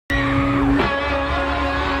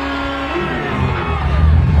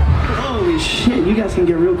shit, you guys can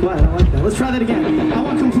get real quiet. I like that. Let's try that again. I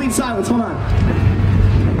want complete silence. Hold on.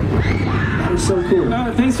 That was so cool.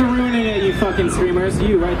 Oh, thanks for ruining it, you fucking screamers.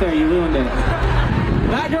 You right there, you ruined it.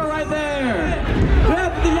 That girl right there.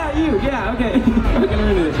 Yeah, you. Yeah, okay. Fucking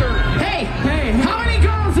ruined it. Hey, how many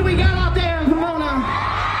girls do we got out there in Pomona?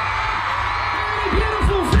 How many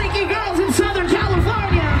beautiful, freaky girls in Southern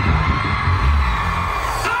California?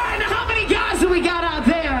 All right, now how many guys do we got out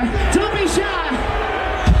there? Don't be shy.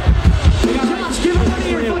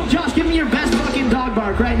 Josh, give me your best fucking dog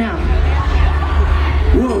bark right now.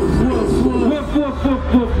 Woof, woof, woof. Woof, woof,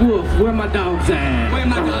 woof, woof, woof. Where my dogs at? Where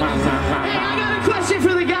my dogs at? Hey, I got a question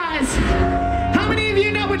for the guys. How many of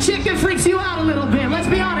you know a chick that freaks you out a little bit? Let's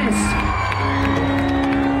be honest.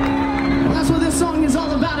 Well, that's what this song is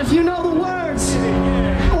all about. If you know the